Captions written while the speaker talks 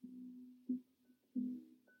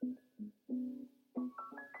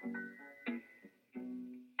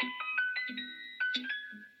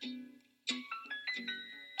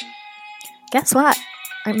Guess what?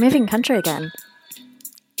 I'm moving country again.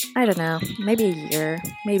 I don't know, maybe a year,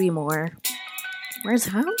 maybe more. Where's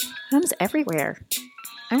home? Home's everywhere.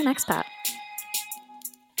 I'm an expat.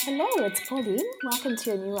 Hello, it's Pauline. Welcome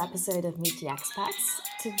to a new episode of Meet the Expats.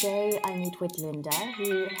 Today I meet with Linda,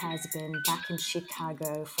 who has been back in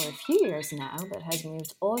Chicago for a few years now, but has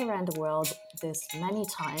moved all around the world this many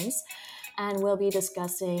times. And we'll be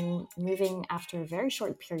discussing moving after a very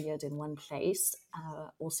short period in one place,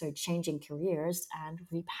 also changing careers and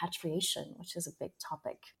repatriation, which is a big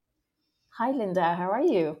topic. Hi, Linda. How are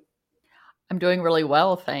you? I'm doing really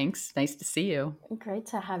well, thanks. Nice to see you. Great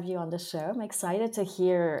to have you on the show. I'm excited to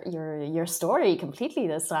hear your story completely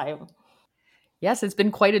this time. Yes, it's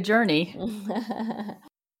been quite a journey.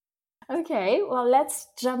 Okay, well, let's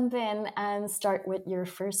jump in and start with your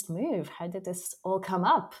first move. How did this all come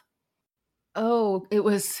up? Oh, it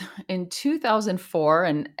was in 2004.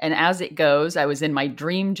 And as it goes, I was in my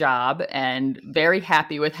dream job and very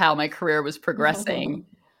happy with how my career was progressing.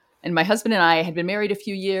 And my husband and I had been married a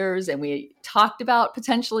few years and we talked about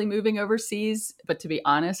potentially moving overseas. But to be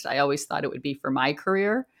honest, I always thought it would be for my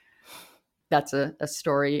career. That's a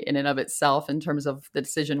story in and of itself in terms of the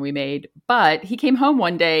decision we made. But he came home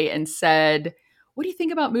one day and said, "What do you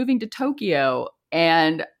think about moving to Tokyo?"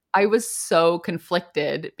 And I was so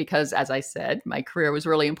conflicted because, as I said, my career was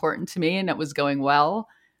really important to me and it was going well.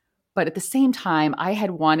 But at the same time, I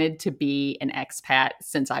had wanted to be an expat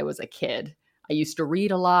since I was a kid. I used to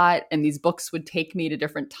read a lot, and these books would take me to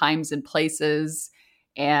different times and places.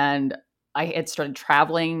 And I had started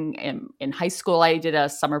traveling in high school. I did a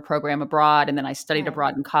summer program abroad, and then I studied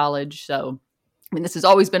abroad in college. So, I mean, this has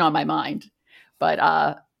always been on my mind. But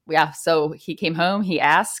yeah, so he came home, he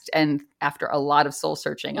asked, and after a lot of soul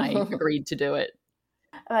searching, I agreed to do it.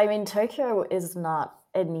 I mean, Tokyo is not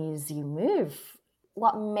an easy move.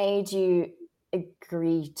 What made you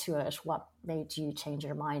agree to it? What made you change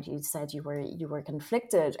your mind? You said you were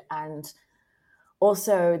conflicted, and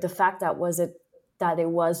also the fact that it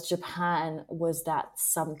was Japan, was that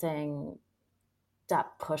something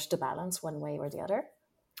that pushed the balance one way or the other?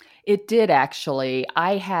 It did actually.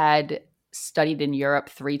 I had studied in Europe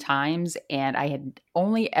 3 times, and I had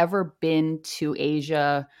only ever been to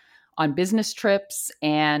Asia on business trips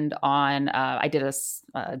and on I did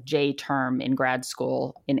a J term in grad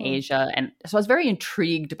school in Asia. And so I was very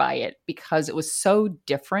intrigued by it because it was so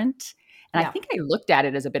different. And I think I looked at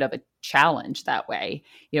it as a bit of a challenge that way,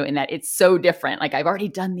 in that it's so different. Like, I've already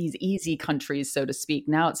done these easy countries, so to speak.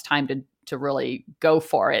 Now it's time to really go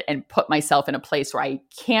for it and put myself in a place where I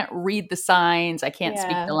can't read the signs, I can't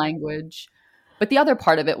speak the language. But the other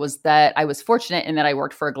part of it was that I was fortunate in that I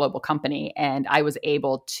worked for a global company and I was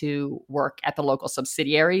able to work at the local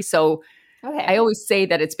subsidiary. So I always say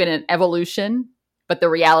that it's been an evolution, but the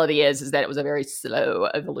reality is that it was a very slow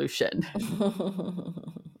evolution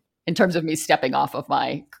in terms of me stepping off of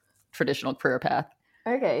my traditional career path.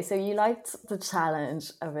 Okay, so you liked the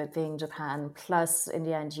challenge of it being Japan, plus in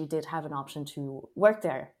the end you did have an option to work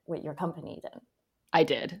there with your company then. I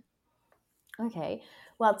did. Okay,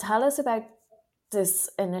 well, tell us about this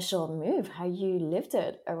initial move, how you lived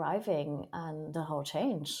it, arriving, and the whole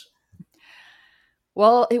change.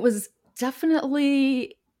 Well, it was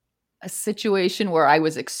definitely a situation where I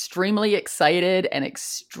was extremely excited and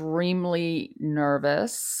extremely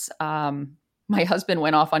nervous. My husband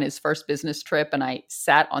went off on his first business trip and I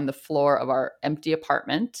sat on the floor of our empty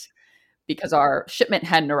apartment because our shipment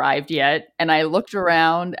hadn't arrived yet. And I looked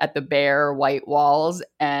around at the bare white walls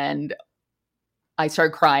and I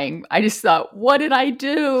started crying. I just thought, what did I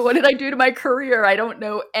do? What did I do to my career? I don't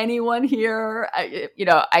know anyone here.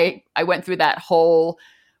 I went through that whole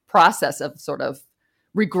process of sort of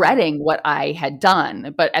regretting what I had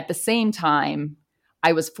done. But at the same time,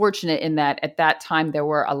 I was fortunate in that at that time, there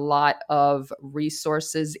were a lot of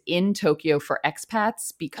resources in Tokyo for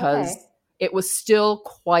expats because it was still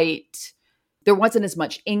quite, there wasn't as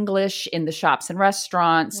much English in the shops and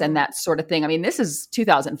restaurants and that sort of thing. I mean, this is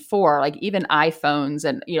 2004, like even iPhones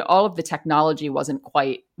and, all of the technology wasn't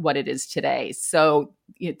quite what it is today. So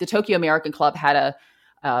the Tokyo American Club had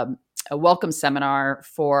a welcome seminar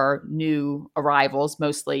for new arrivals,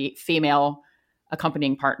 mostly female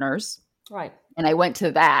accompanying partners. Right. And I went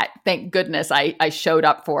to that. Thank goodness I showed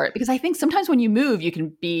up for it because I think sometimes when you move, you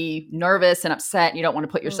can be nervous and upset and you don't want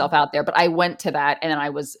to put yourself out there. But I went to that and then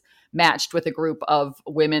I was matched with a group of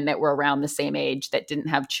women that were around the same age that didn't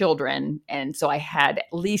have children. And so I had at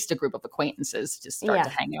least a group of acquaintances to start to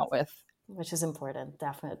hang out with. Which is important,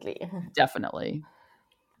 definitely. Definitely.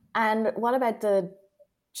 And what about the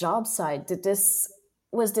job side?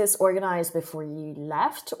 Was this organized before you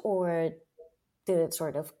left, or did it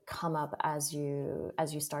sort of come up as you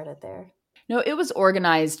started there? No, it was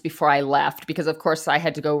organized before I left because, of course, I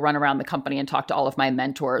had to go run around the company and talk to all of my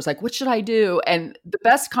mentors. Like, what should I do? And the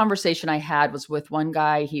best conversation I had was with one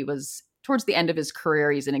guy. He was towards the end of his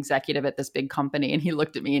career. He's an executive at this big company. And he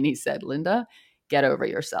looked at me and he said, Linda, get over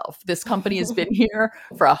yourself. This company has been here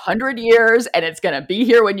for 100 years and it's going to be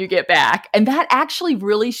here when you get back. And that actually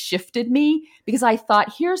really shifted me because I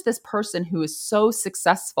thought, here's this person who is so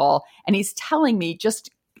successful and he's telling me just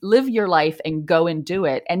live your life and go and do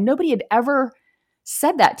it. And nobody had ever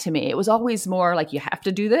said that to me. It was always more like, you have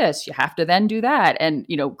to do this, you have to then do that. And,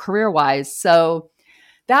 career-wise. So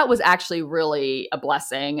that was actually really a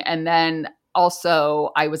blessing. And then also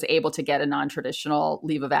I was able to get a non-traditional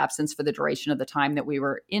leave of absence for the duration of the time that we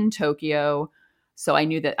were in Tokyo. So I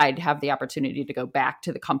knew that I'd have the opportunity to go back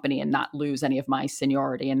to the company and not lose any of my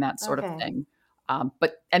seniority and that sort of thing.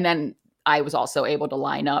 And then I was also able to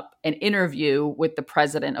line up an interview with the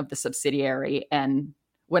president of the subsidiary. And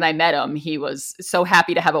when I met him, he was so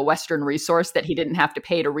happy to have a Western resource that he didn't have to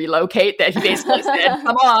pay to relocate, that he basically said,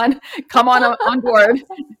 come on board.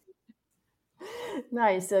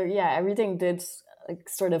 Nice. So yeah, everything did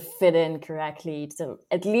sort of fit in correctly to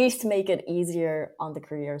at least make it easier on the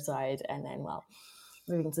career side. And then,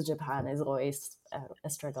 moving to Japan is always a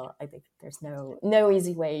struggle. I think there's no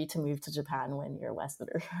easy way to move to Japan when you're a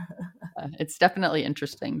Westerner. It's definitely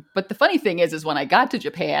interesting. But the funny thing is when I got to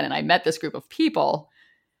Japan and I met this group of people,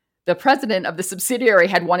 the president of the subsidiary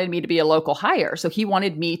had wanted me to be a local hire. So he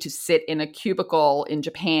wanted me to sit in a cubicle in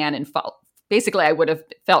Japan and basically I would have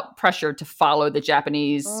felt pressured to follow the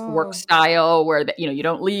Japanese work style where you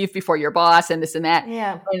don't leave before your boss and this and that.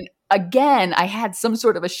 Yeah. And again, I had some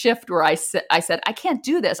sort of a shift where I said, I can't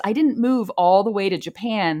do this. I didn't move all the way to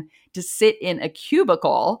Japan to sit in a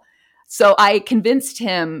cubicle. So I convinced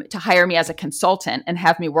him to hire me as a consultant and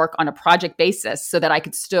have me work on a project basis so that I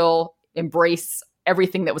could still embrace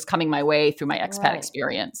everything that was coming my way through my expat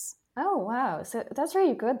experience. Oh, wow. So that's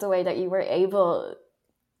really good, the way that you were able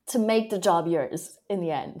to make the job yours in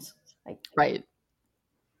the end. Right.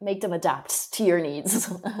 Make them adapt to your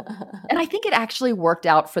needs. And I think it actually worked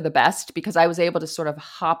out for the best because I was able to sort of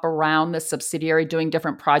hop around the subsidiary doing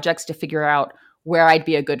different projects to figure out where I'd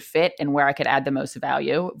be a good fit and where I could add the most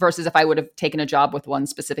value versus if I would have taken a job with one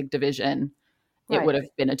specific division, it would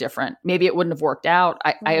have been maybe it wouldn't have worked out.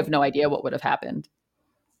 I have no idea what would have happened.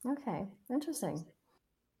 Okay, interesting.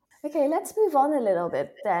 Okay, let's move on a little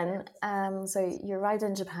bit then. So you arrived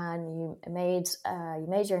in Japan, you made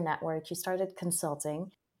your network, you started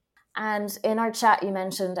consulting. And in our chat, you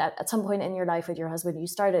mentioned at some point in your life with your husband, you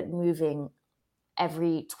started moving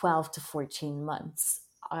every 12 to 14 months.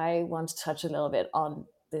 I want to touch a little bit on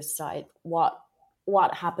this side. What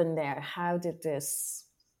happened there? How did this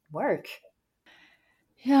work?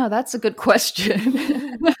 Yeah, that's a good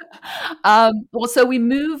question. So we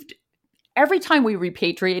moved. Every time we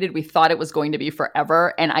repatriated, we thought it was going to be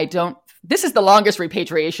forever. And this is the longest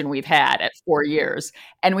repatriation we've had at 4 years.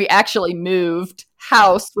 And we actually moved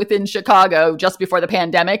house within Chicago just before the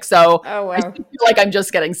pandemic. So I feel like I'm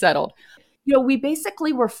just getting settled. We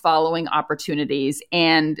basically were following opportunities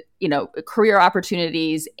and, career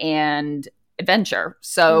opportunities and adventure.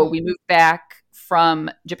 So we moved back from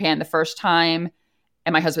Japan the first time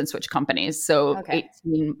and my husband switched companies. So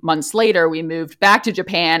 18 months later, we moved back to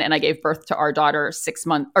Japan and I gave birth to our daughter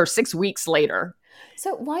 6 weeks later.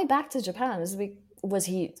 So why back to Japan? Was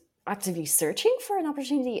he actively searching for an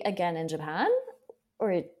opportunity again in Japan,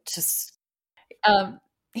 or it just?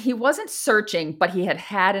 He wasn't searching, but he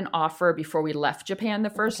had an offer before we left Japan the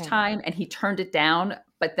first time and he turned it down,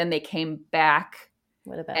 but then they came back.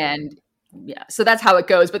 What about Yeah, so that's how it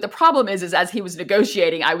goes. But the problem is as he was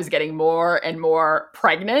negotiating, I was getting more and more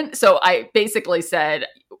pregnant. So I basically said,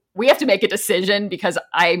 we have to make a decision because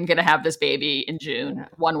I'm going to have this baby in June,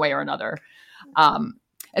 one way or another.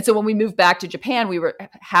 And so when we moved back to Japan, we were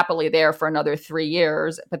happily there for another 3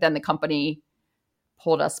 years, but then the company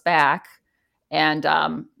pulled us back. And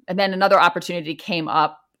then another opportunity came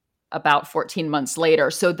up about 14 months later.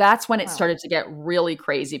 So that's when it started to get really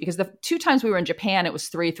crazy because the 2 times we were in Japan, it was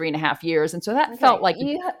 3.5 years. And so that felt like...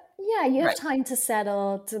 you have time to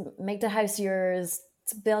settle, to make the house yours,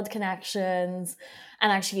 to build connections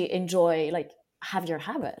and actually enjoy, have your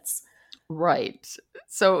habits. Right.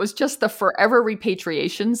 So it was just the forever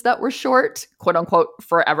repatriations that were short, quote unquote,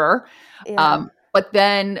 forever. Yeah. But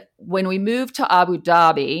then when we moved to Abu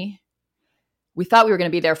Dhabi, we thought we were going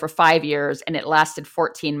to be there for 5 years and it lasted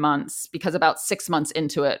 14 months because about 6 months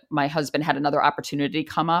into it, my husband had another opportunity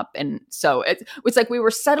come up. And so it was like we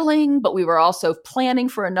were settling, but we were also planning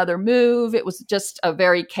for another move. It was just a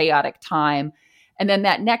very chaotic time. And then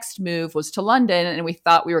that next move was to London and we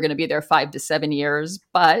thought we were going to be there 5 to 7 years.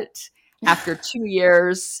 But After 2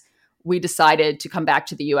 years, we decided to come back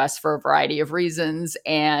to the US for a variety of reasons.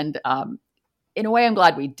 And in a way, I'm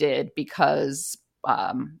glad we did because,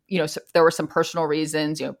 so there were some personal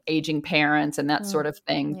reasons, aging parents and that sort of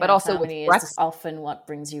thing. But also with family Brexit, is often what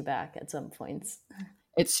brings you back at some points.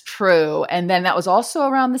 it's true. And then that was also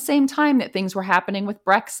around the same time that things were happening with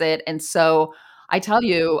Brexit. And so I tell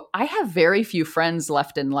you, I have very few friends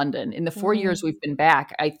left in London. In the 4 years we've been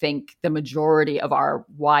back, I think the majority of our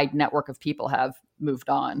wide network of people have moved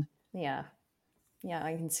on. Yeah. Yeah,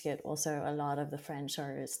 I can see it. Also, a lot of the French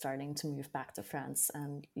are starting to move back to France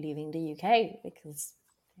and leaving the UK because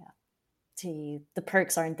the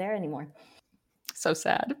perks aren't there anymore. So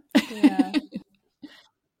sad. Yeah.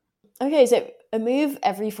 Okay, so a move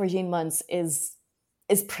every 14 months is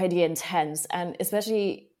pretty intense, and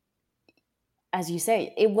especially as you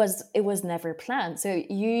say, it was never planned. So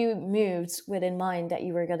you moved with in mind that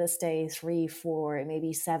you were going to stay 3, 4,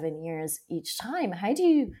 maybe 7 years each time. How do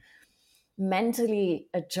you mentally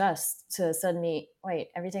adjust to suddenly, wait,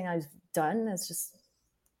 everything I've done is just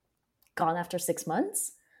gone after 6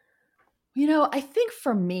 months? I think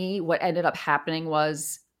for me, what ended up happening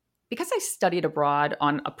was because I studied abroad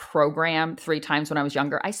on a program 3 times when I was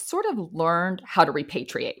younger, I sort of learned how to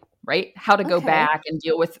repatriate, right? How to go back and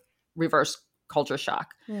deal with reverse culture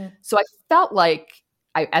shock. So I felt like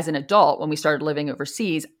as an adult, when we started living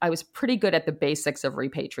overseas, I was pretty good at the basics of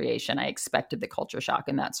repatriation. I expected the culture shock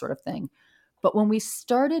and that sort of thing. But when we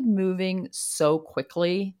started moving so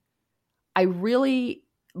quickly, I really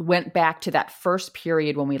went back to that first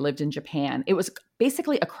period when we lived in Japan. It was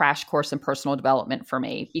basically a crash course in personal development for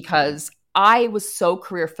me because I was so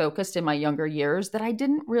career focused in my younger years that I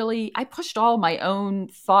pushed all my own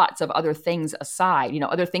thoughts of other things aside,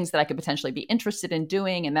 other things that I could potentially be interested in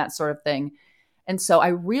doing and that sort of thing. And so I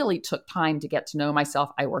really took time to get to know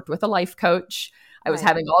myself. I worked with a life coach. I was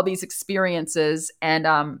having all these experiences. And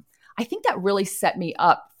I think that really set me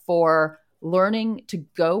up for learning to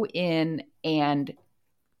go in and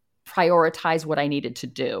prioritize what I needed to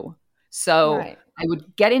do. So I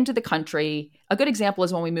would get into the country. A good example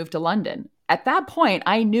is when we moved to London. At that point,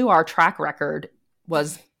 I knew our track record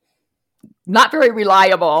was not very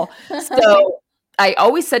reliable. So I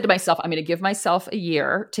always said to myself, I'm going to give myself a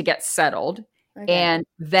year to get settled. And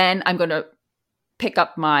then I'm going to pick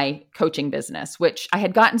up my coaching business, which I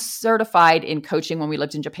had gotten certified in coaching when we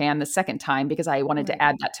lived in Japan the second time because I wanted to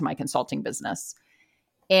add that to my consulting business.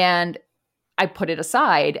 And I put it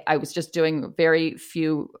aside. I was just doing very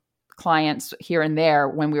few clients here and there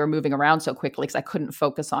when we were moving around so quickly because I couldn't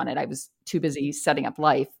focus on it. I was too busy setting up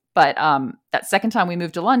life. But that second time we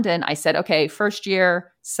moved to London, I said, okay, first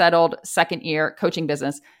year settled, second year coaching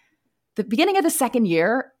business. The beginning of the second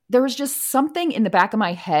year, there was just something in the back of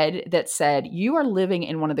my head that said, you are living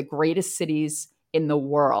in one of the greatest cities in the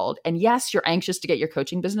world. And yes, you're anxious to get your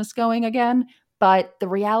coaching business going again. But the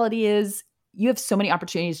reality is you have so many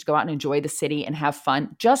opportunities to go out and enjoy the city and have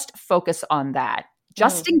fun. Just focus on that,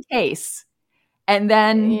 just in case. And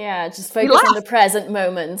then just focus on the present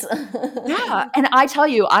moment. Yeah. And I tell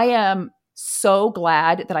you, I am so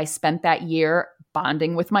glad that I spent that year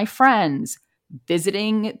bonding with my friends,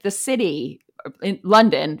 visiting the city in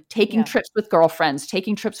London, taking trips with girlfriends,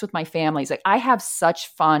 taking trips with my families. Like I have such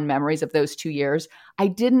fond memories of those 2 years. I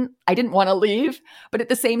didn't want to leave, but at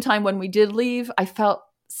the same time, when we did leave, I felt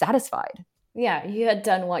satisfied. Yeah, you had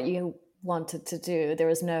done what you wanted to do. There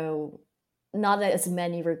was not as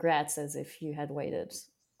many regrets as if you had waited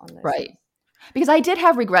on those. Right. Because I did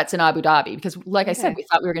have regrets in Abu Dhabi because like I said, we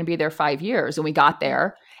thought we were going to be there 5 years and we got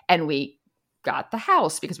there and we got the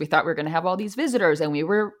house because we thought we were going to have all these visitors and we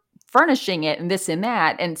were furnishing it and this and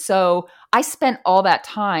that. And so I spent all that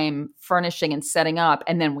time furnishing and setting up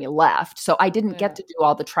and then we left. So I didn't get to do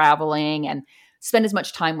all the traveling and spend as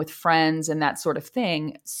much time with friends and that sort of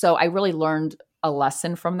thing. So I really learned a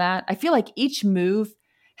lesson from that. I feel like each move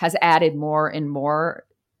has added more and more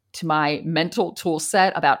to my mental tool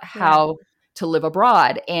set about how to live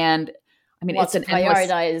abroad. And I mean, what it's to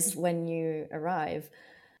prioritize when you arrive.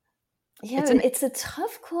 Yeah, it's a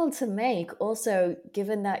tough call to make also,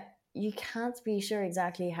 given that you can't be sure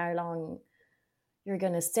exactly how long you're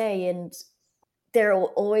going to stay. And there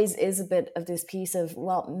always is a bit of this piece of,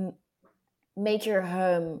 well, make your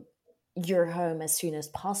home as soon as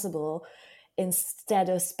possible instead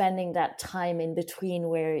of spending that time in between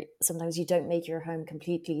where sometimes you don't make your home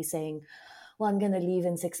completely, saying, well, I'm going to leave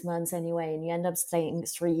in 6 months anyway, and you end up staying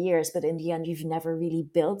 3 years, but in the end you've never really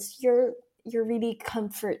built your really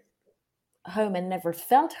comfort home and never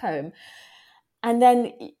felt home. And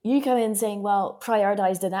then you come in saying, well,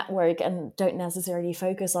 prioritize the network and don't necessarily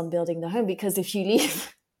focus on building the home, because if you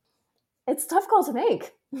leave It's a tough call to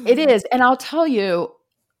make. It is. And I'll tell you,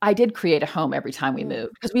 I did create a home every time we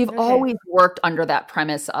moved because we've always worked under that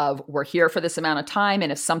premise of we're here for this amount of time.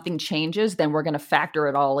 And if something changes, then we're going to factor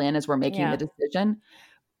it all in as we're making the decision.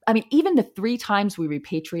 I mean, even the 3 times we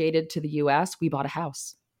repatriated to the US, we bought a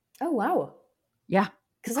house. Oh, wow. Yeah.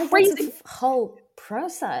 Because like that's a whole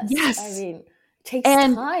process. Yes. I mean, it takes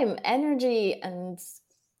time, energy, and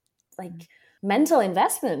like mental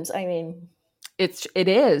investment. I mean, it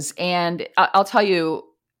is. And I'll tell you,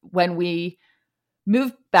 when we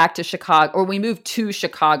moved back to Chicago, or we moved to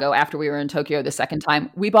Chicago after we were in Tokyo the second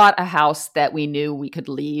time, we bought a house that we knew we could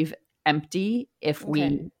leave empty if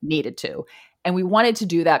we needed to. And we wanted to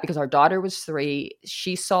do that because our daughter was 3.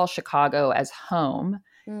 She saw Chicago as home.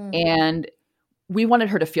 And we wanted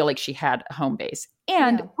her to feel like she had a home base.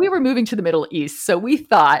 And we were moving to the Middle East. So we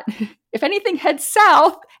thought, if anything heads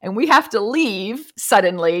south and we have to leave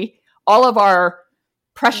suddenly, all of our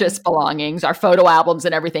precious belongings, our photo albums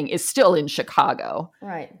and everything is still in Chicago.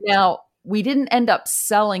 Right. Now, we didn't end up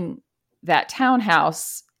selling that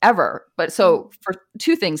townhouse ever. But so for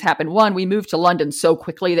 2 things happened. One, we moved to London so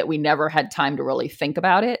quickly that we never had time to really think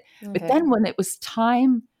about it. But then when it was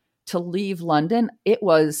time to leave London, it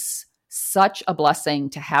was such a blessing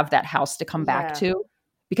to have that house to come back to,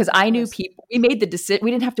 because I knew people, we made the decision,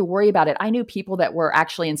 we didn't have to worry about it. I knew people that were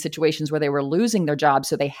actually in situations where they were losing their jobs.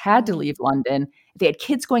 So they had to leave London. They had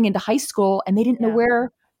kids going into high school and they didn't know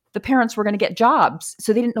where the parents were going to get jobs.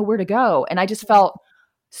 So they didn't know where to go. And I just felt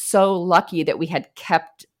so lucky that we had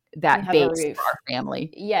kept that base for our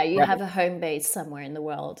family. Yeah, you have a home base somewhere in the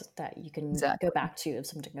world that you can go back to if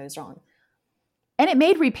something goes wrong. And it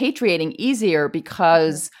made repatriating easier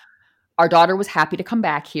because our daughter was happy to come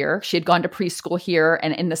back here. She had gone to preschool here.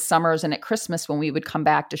 And in the summers and at Christmas, when we would come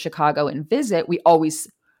back to Chicago and visit, we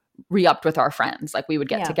always re-upped with our friends. Like we would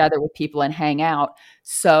get together with people and hang out.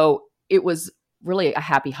 So it was really a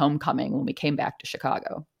happy homecoming when we came back to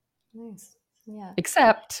Chicago. Nice. Yeah.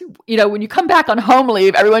 Except, when you come back on home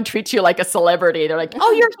leave, everyone treats you like a celebrity. They're like,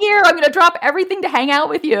 oh, you're here. I'm going to drop everything to hang out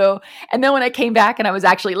with you. And then when I came back and I was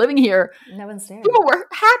actually living here, no one's there. People were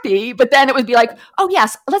happy, but then it would be like, oh,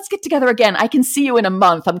 yes, let's get together again. I can see you in a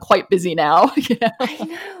month. I'm quite busy now.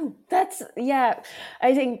 I know.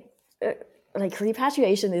 I think like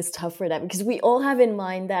repatriation is tough for that because we all have in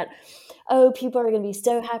mind that, people are going to be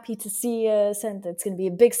so happy to see us and it's going to be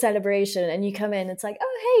a big celebration. And you come in, it's like,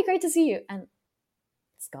 oh, hey, great to see you. And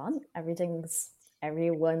it's gone.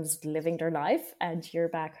 Everyone's living their life and you're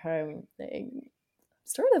back home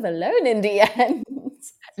sort of alone in the end.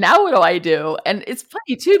 Now what do I do? And it's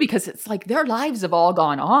funny too, because it's like their lives have all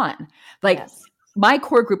gone on. Like my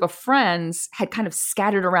core group of friends had kind of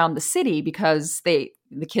scattered around the city because the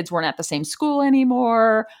kids weren't at the same school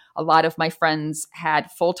anymore. A lot of my friends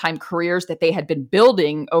had full-time careers that they had been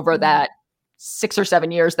building over that 6 or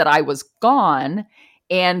 7 years that I was gone.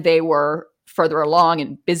 And they were further along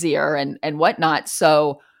and busier and whatnot.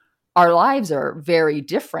 So our lives are very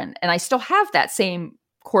different. And I still have that same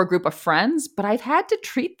core group of friends, but I've had to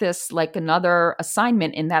treat this like another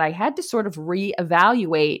assignment in that I had to sort of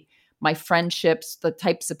reevaluate my friendships, the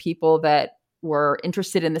types of people that were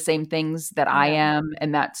interested in the same things that I am,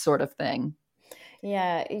 and that sort of thing.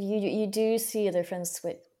 Yeah, you do see a difference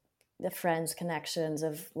with the friends connections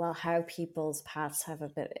of, how people's paths have a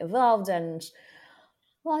bit evolved and,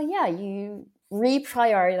 you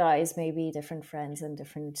reprioritize maybe different friends and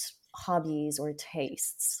different hobbies or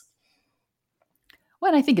tastes.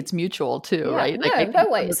 Well, and I think it's mutual too, right?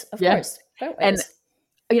 Both ways, of course. Both ways.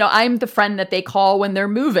 And I'm the friend that they call when they're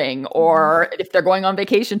moving or if they're going on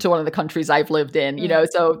vacation to one of the countries I've lived in,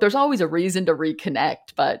 so there's always a reason to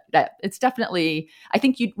reconnect, but it's definitely, I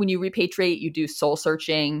think when you repatriate, you do soul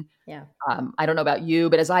searching. Yeah. I don't know about you,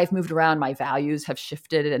 but as I've moved around, my values have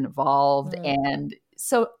shifted and evolved. And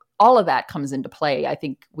so all of that comes into play. I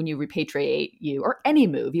think when you repatriate or any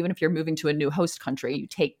move, even if you're moving to a new host country,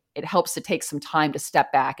 it helps to take some time to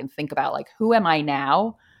step back and think about like, who am I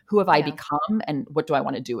now? Who have I become and what do I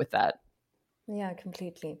want to do with that? Yeah,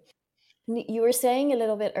 completely. You were saying a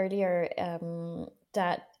little bit earlier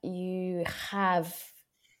that you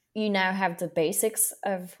now have the basics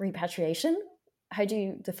of repatriation. How do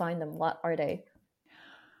you define them? What are they?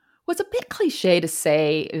 Well, it's a bit cliche to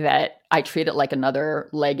say that I treat it like another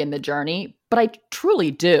leg in the journey, but I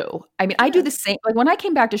truly do. I mean, I do the same. Like when I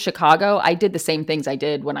came back to Chicago, I did the same things I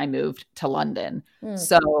did when I moved to London.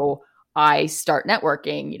 So I start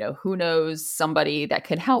networking, who knows somebody that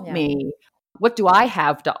could help me? What do I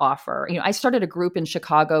have to offer? I started a group in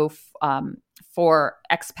Chicago for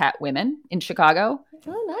expat women in Chicago.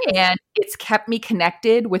 Oh, nice. And it's kept me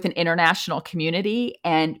connected with an international community,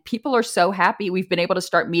 and people are so happy. We've been able to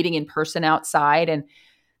start meeting in person outside, and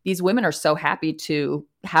these women are so happy to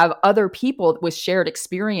have other people with shared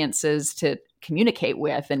experiences to communicate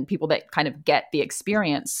with, and people that kind of get the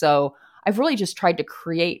experience. So I've really just tried to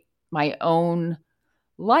create my own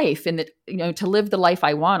life and to live the life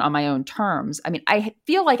I want on my own terms. I mean, I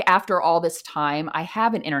feel like after all this time, I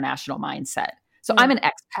have an international mindset. So I'm an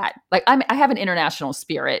expat. Like I have an international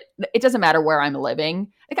spirit. It doesn't matter where I'm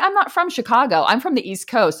living. Like I'm not from Chicago. I'm from the East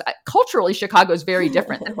Coast. Culturally, Chicago is very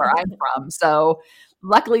different than where I'm from. So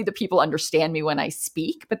luckily the people understand me when I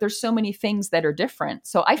speak, but there's so many things that are different.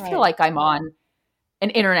 So I feel like I'm on an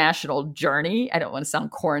international journey. I don't want to sound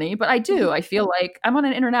corny, but I do. I feel like I'm on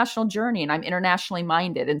an international journey and I'm internationally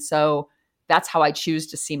minded. And so that's how I choose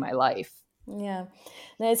to see my life. Yeah.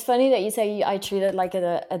 Now, it's funny that you say I treat it like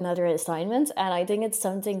another assignment. And I think it's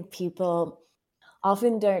something people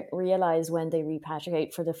often don't realize when they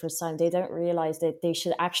repatriate for the first time. They don't realize that they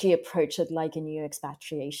should actually approach it like a new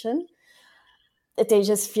expatriation. They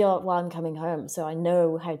just feel, well, I'm coming home, so I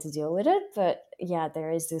know how to deal with it. But yeah,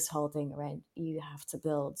 there is this whole thing around you have to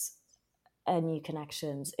build a new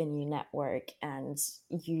connections, a new network, and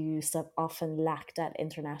you often lack that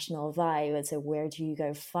international vibe. And so where do you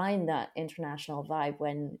go find that international vibe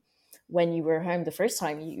when you were home the first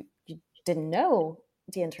time? You didn't know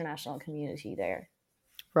the international community there.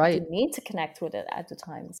 Right. You need to connect with it at the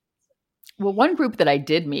time. Well, one group that I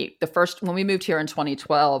did meet, when we moved here in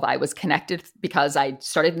 2012, I was connected because I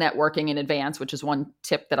started networking in advance, which is one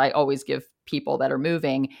tip that I always give people that are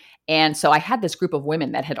moving. And so I had this group of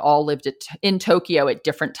women that had all lived in Tokyo at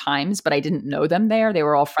different times, but I didn't know them there. They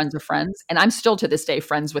were all friends of friends. And I'm still to this day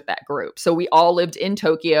friends with that group. So we all lived in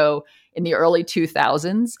Tokyo in the early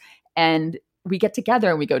 2000s. And we get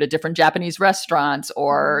together and we go to different Japanese restaurants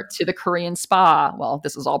or to the Korean spa. Well,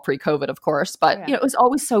 this was all pre-COVID, of course, but it was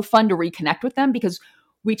always so fun to reconnect with them because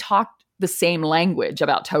we talked the same language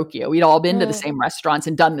about Tokyo. We'd all been to the same restaurants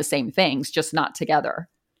and done the same things, just not together.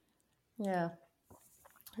 Yeah.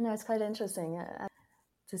 No, it's quite interesting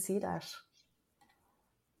to see that.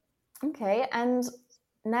 Okay. And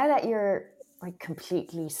now that you're like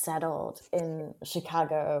completely settled in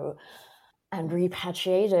Chicago and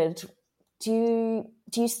repatriated, do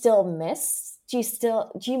you still miss? Do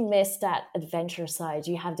you miss that adventure side?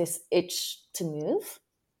 Do you have this itch to move?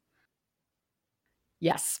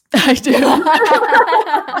 Yes, I do.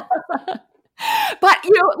 But,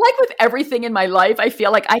 like with everything in my life, I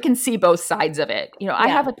feel like I can see both sides of it. I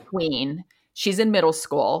have a tween. She's in middle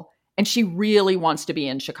school and she really wants to be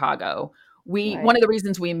in Chicago. One of the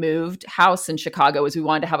reasons we moved house in Chicago is we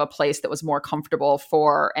wanted to have a place that was more comfortable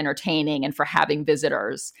for entertaining and for having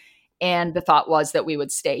visitors. And the thought was that we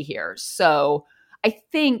would stay here. So I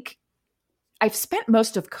think I've spent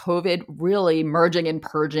most of COVID really merging and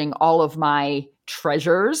purging all of my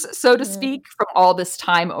treasures, so to speak, from all this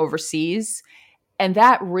time overseas. And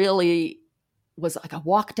that really was like a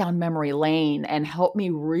walk down memory lane and helped me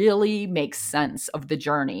really make sense of the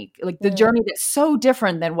journey. Like the journey that's so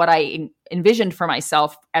different than what I envisioned for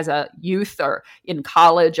myself as a youth or in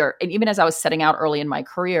college and even as I was setting out early in my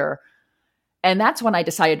career. And that's when I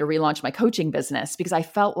decided to relaunch my coaching business because I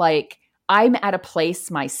felt like I'm at a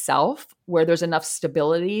place myself where there's enough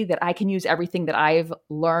stability that I can use everything that I've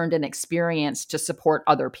learned and experienced to support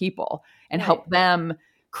other people and help them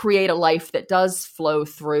create a life that does flow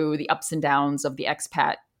through the ups and downs of the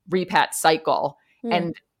expat repat cycle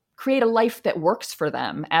and create a life that works for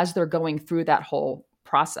them as they're going through that whole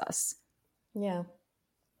process. Yeah.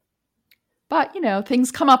 But,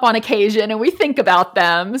 things come up on occasion and we think about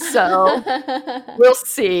them. So we'll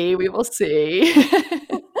see. We will see.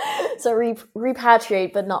 So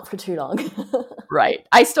repatriate, but not for too long. Right.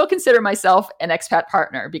 I still consider myself an expat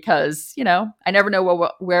partner because, I never know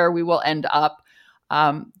where we will end up.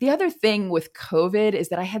 The other thing with COVID is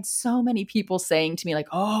that I had so many people saying to me like,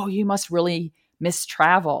 oh, you must really miss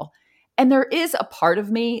travel. And there is a part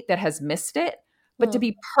of me that has missed it. But to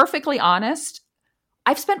be perfectly honest,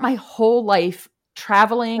 I've spent my whole life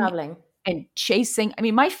traveling and chasing. I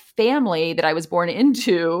mean, my family that I was born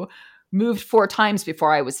into moved 4 times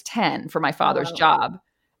before I was 10 for my father's job.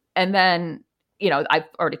 And then, I've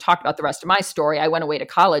already talked about the rest of my story. I went away to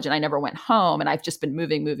college and I never went home and I've just been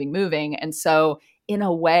moving. And so in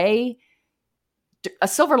a way, a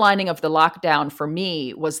silver lining of the lockdown for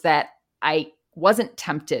me was that I wasn't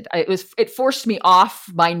tempted. It forced me off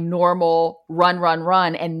my normal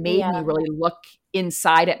run and made me really look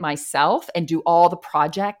inside at myself and do all the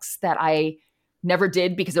projects that I never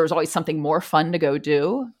did because there was always something more fun to go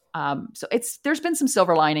do. So there's been some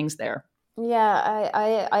silver linings there. Yeah,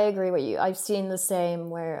 I agree with you. I've seen the same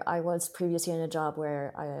where I was previously in a job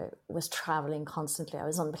where I was traveling constantly. I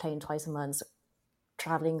was on the plane twice a month,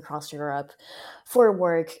 traveling across Europe for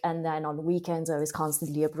work. And then on weekends, I was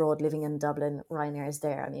constantly abroad, living in Dublin. Ryanair is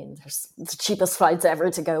there. I mean, there's the cheapest flights ever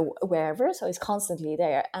to go wherever. So I was constantly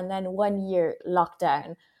there. And then 1 year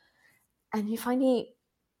lockdown, and you finally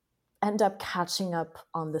end up catching up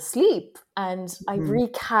on the sleep. And I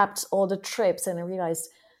recapped all the trips and I realized,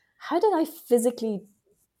 how did I physically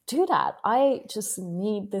do that? I just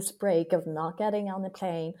need this break of not getting on the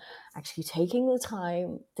plane, actually taking the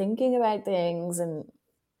time, thinking about things, and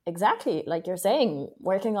exactly like you're saying,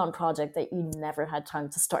 working on project that you never had time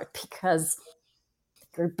to start because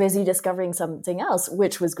you're busy discovering something else,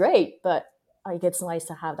 which was great, but like it's nice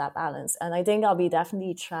to have that balance. And I think I'll be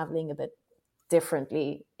definitely traveling a bit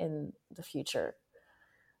differently in the future.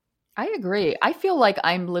 I agree. I feel like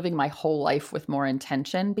I'm living my whole life with more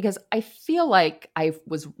intention because I feel like I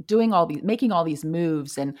was doing making all these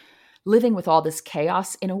moves and living with all this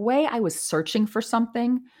chaos. In a way, I was searching for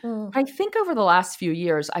something. I think over the last few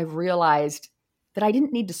years, I've realized that I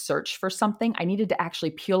didn't need to search for something. I needed to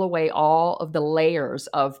actually peel away all of the layers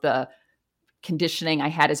of the conditioning I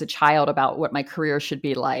had as a child about what my career should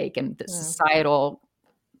be like and the societal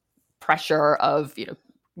pressure of,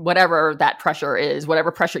 whatever that pressure is, whatever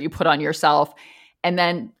pressure you put on yourself, and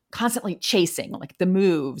then constantly chasing like the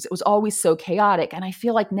moves. It was always so chaotic. And I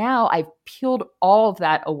feel like now I've peeled all of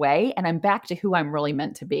that away and I'm back to who I'm really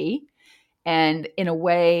meant to be. And in a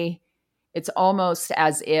way, it's almost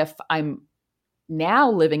as if I'm now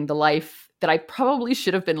living the life that I probably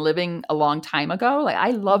should have been living a long time ago. Like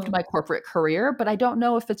I loved my corporate career, but I don't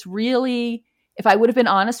know if it's really, if I would have been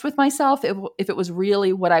honest with myself, if it was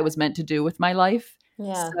really what I was meant to do with my life.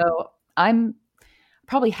 Yeah. So I'm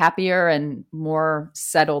probably happier and more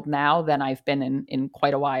settled now than I've been in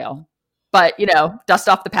quite a while. But, dust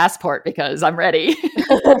off the passport because I'm ready.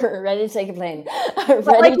 Ready to take a plane.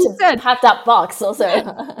 Ready to pack that box also.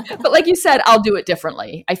 But like you said, I'll do it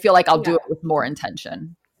differently. I feel like I'll do it with more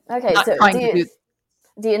intention. Okay, so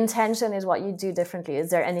the intention is what you do differently. Is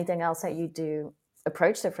there anything else that you do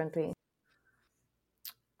approach differently?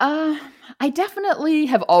 I definitely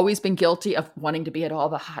have always been guilty of wanting to be at all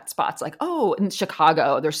the hot spots. Like, oh, in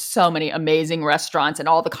Chicago, there's so many amazing restaurants and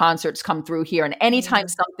all the concerts come through here. And anytime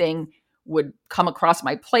something would come across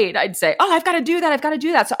my plate, I'd say, oh, I've got to do that. I've got to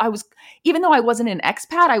do that. So I was, even though I wasn't an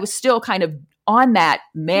expat, I was still kind of on that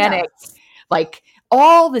manic, like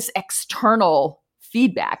all this external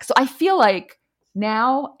feedback. So I feel like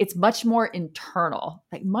now it's much more internal,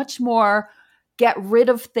 like much more get rid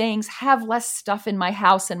of things, have less stuff in my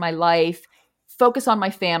house and my life, focus on my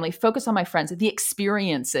family, focus on my friends, the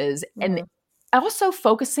experiences, and also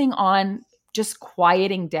focusing on just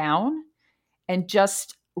quieting down and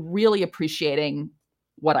just really appreciating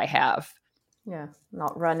what I have. Yeah,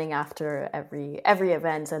 not running after every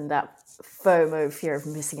event and that FOMO, fear of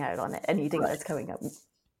missing out on anything that's coming up.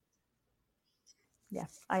 Yeah,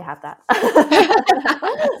 I have that.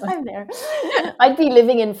 I'm there. I'd be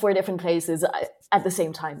living in 4 different places at the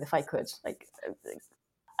same time if I could. Like,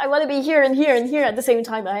 I want to be here and here and here at the same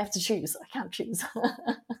time. I have to choose. I can't choose.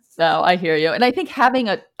 No, I hear you. And I think having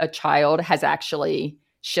a child has actually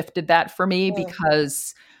shifted that for me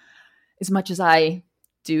because as much as I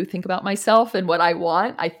do think about myself and what I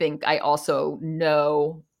want, I think I also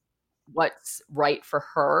know what's right for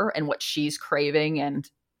her and what she's craving. And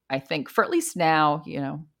I think for at least now,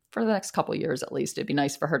 for the next couple of years at least, it'd be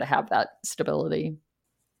nice for her to have that stability.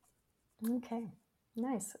 Okay,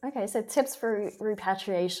 nice. Okay, so tips for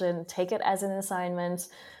repatriation: take it as an assignment,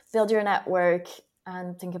 build your network,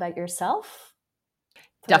 and think about yourself.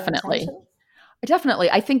 Definitely.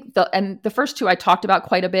 I think the first 2 I talked about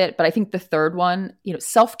quite a bit, but I think the third one,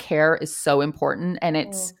 self-care is so important, and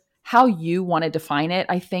it's how you want to define it.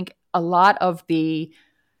 I think a lot of the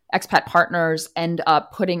expat partners end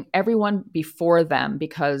up putting everyone before them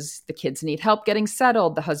because the kids need help getting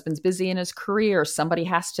settled. The husband's busy in his career. Somebody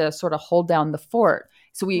has to sort of hold down the fort.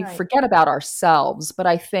 So we forget about ourselves. But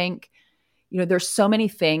I think, there's so many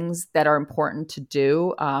things that are important to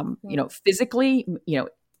do, physically,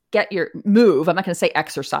 get your move. I'm not going to say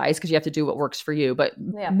exercise because you have to do what works for you, but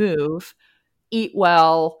move, eat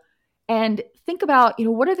well, and think about,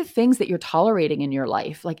 what are the things that you're tolerating in your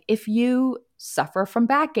life? Like if you suffer from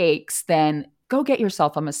backaches, then go get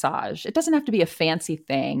yourself a massage. It doesn't have to be a fancy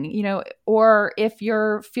thing, or if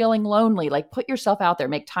you're feeling lonely, like put yourself out there,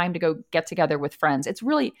 make time to go get together with friends. It's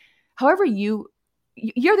really however you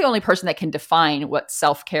you're the only person that can define what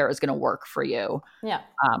self-care is going to work for you. Yeah.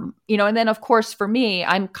 And then of course for me,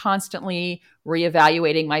 I'm constantly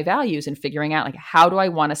reevaluating my values and figuring out like, how do I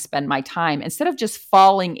want to spend my time instead of just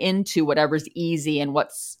falling into whatever's easy and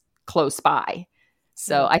what's close by.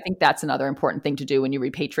 So I think that's another important thing to do when you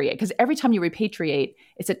repatriate, because every time you repatriate,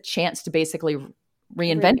 it's a chance to basically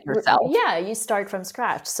reinvent yourself. Yeah, you start from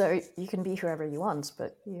scratch. So you can be whoever you want,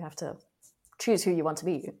 but you have to choose who you want to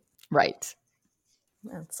be. Right.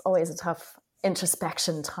 It's always a tough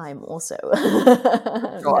introspection time also.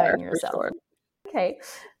 Knowing yourself. Sure. Okay,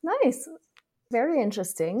 nice. Very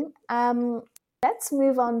interesting. Let's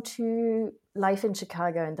move on to life in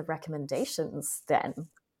Chicago and the recommendations then.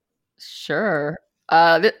 Sure.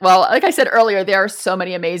 Well, like I said earlier, there are so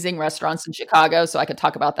many amazing restaurants in Chicago, so I could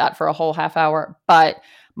talk about that for a whole half hour. But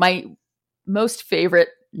my most favorite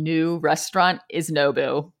new restaurant is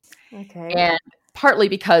Nobu. Okay. And partly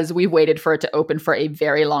because we waited for it to open for a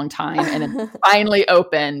very long time and it finally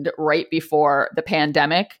opened right before the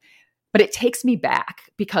pandemic. But it takes me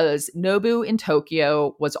back because Nobu in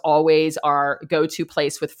Tokyo was always our go-to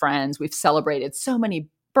place with friends. We've celebrated so many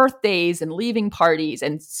birthdays and leaving parties,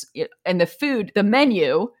 and the food, the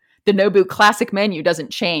menu, the Nobu classic menu doesn't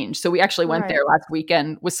change. So we actually went there last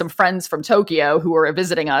weekend with some friends from Tokyo who were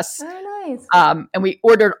visiting us. Oh, nice. And we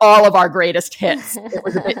ordered all of our greatest hits. It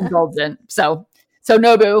was a bit indulgent. So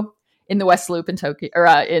Nobu in the West Loop in Tokyo, or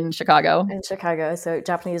in Chicago. In Chicago, so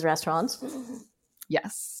Japanese restaurants.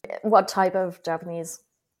 Yes. What type of Japanese?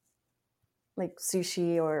 Like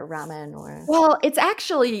sushi or ramen or? Well, it's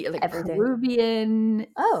actually like everything.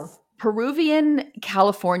 Peruvian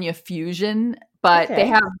California fusion, but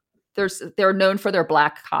they're known for their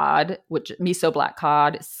black cod, which miso black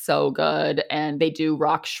cod is so good. And they do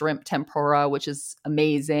rock shrimp tempura, which is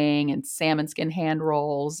amazing, and salmon skin hand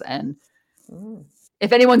rolls. And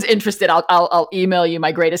if anyone's interested, I'll email you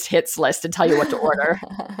my greatest hits list and tell you what to order.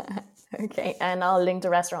 Okay. And I'll link the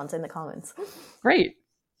restaurants in the comments. Great.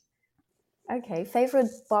 Okay. Favorite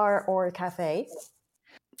bar or cafe?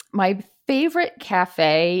 My favorite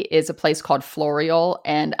cafe is a place called Florial,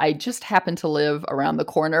 and I just happen to live around the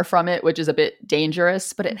corner from it, which is a bit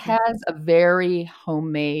dangerous, but it has a very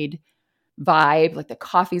homemade vibe. Like the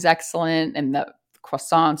coffee's excellent and the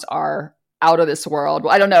croissants are out of this world.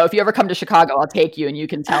 Well, I don't know. If you ever come to Chicago, I'll take you and you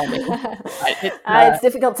can tell me. It's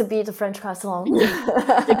difficult to beat a French croissant.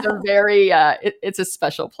 It's a very, it's a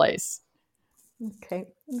special place. Okay,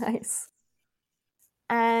 nice.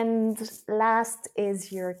 And last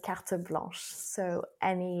is your carte blanche. So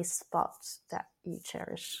any spot that you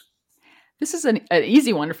cherish. This is an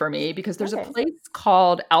easy one for me because there's a place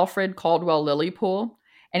called Alfred Caldwell Lily Pool.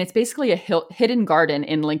 And it's basically a hidden garden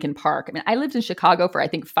in Lincoln Park. I mean, I lived in Chicago for, I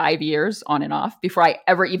think, 5 years on and off before I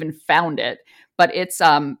ever even found it. But it's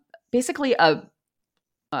basically a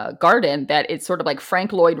garden that it's sort of like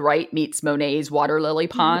Frank Lloyd Wright meets Monet's water lily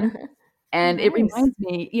pond. And it reminds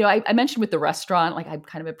me, I mentioned with the restaurant, like I'm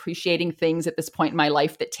kind of appreciating things at this point in my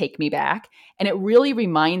life that take me back. And it really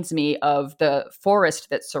reminds me of the forest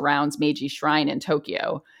that surrounds Meiji Shrine in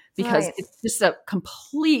Tokyo, because it's just a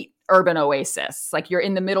complete urban oasis. Like you're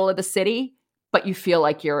in the middle of the city, but you feel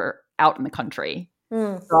like you're out in the country.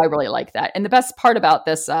 So I really like that. And the best part about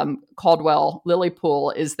this Caldwell Lily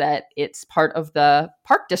Pool is that it's part of the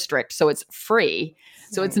park district. So it's free.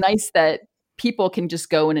 So it's nice that people can just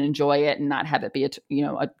go in and enjoy it and not have it be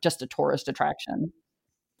just a tourist attraction.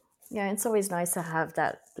 Yeah, it's always nice to have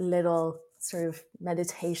that little sort of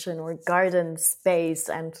meditation or garden space.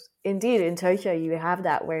 And indeed, in Tokyo, you have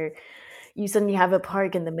that where you suddenly have a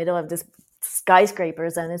park in the middle of this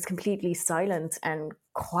skyscrapers and it's completely silent and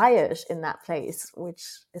quiet in that place, which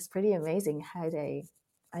is pretty amazing how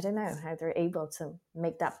they're able to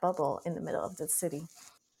make that bubble in the middle of the city.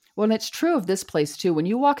 Well, and it's true of this place too. When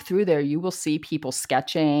you walk through there, you will see people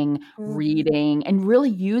sketching, reading, and really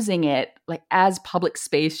using it like as public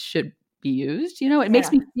space should be used. It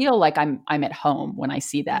makes me feel like I'm at home when I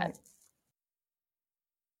see that.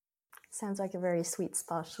 Sounds like a very sweet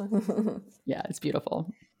spot. Yeah, it's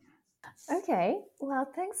beautiful. Okay, well,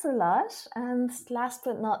 thanks a lot. And last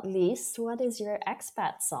but not least, what is your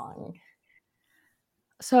expat song?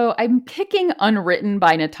 So I'm picking Unwritten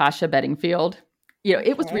by Natasha Bedingfield.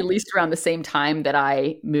 It was released around the same time that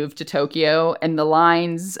I moved to Tokyo, and the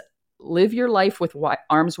lines, "Live your life with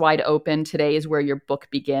arms wide open. Today is where your book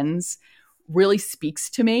begins," really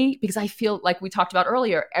speaks to me because I feel like we talked about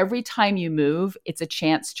earlier, every time you move, it's a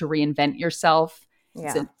chance to reinvent yourself.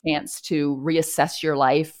 It's a chance to reassess your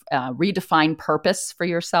life, redefine purpose for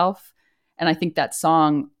yourself. And I think that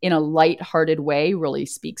song, in a lighthearted way, really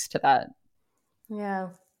speaks to that. Yeah.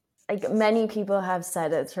 like many people have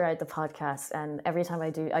said it throughout the podcast, and every time I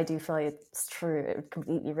do feel like it's true. It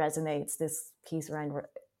completely resonates. This piece around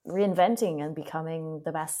reinventing and becoming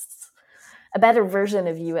a better version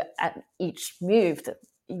of you at each move. That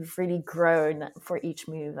you've really grown for each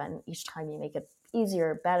move, and each time you make it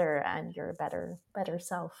easier, better, and you're a better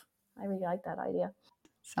self. I really like that idea.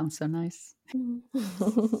 Sounds so nice.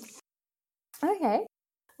 Okay.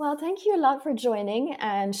 Well, thank you a lot for joining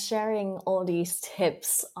and sharing all these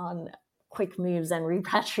tips on quick moves and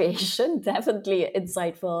repatriation. Definitely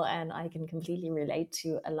insightful, and I can completely relate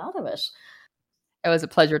to a lot of it. It was a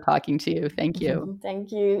pleasure talking to you. Thank you.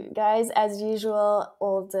 Thank you, guys. As usual,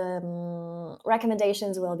 all the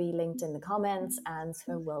recommendations will be linked in the comments, and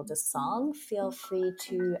so will the song. Feel free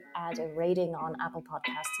to add a rating on Apple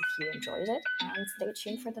Podcasts if you enjoyed it, and stay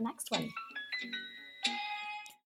tuned for the next one.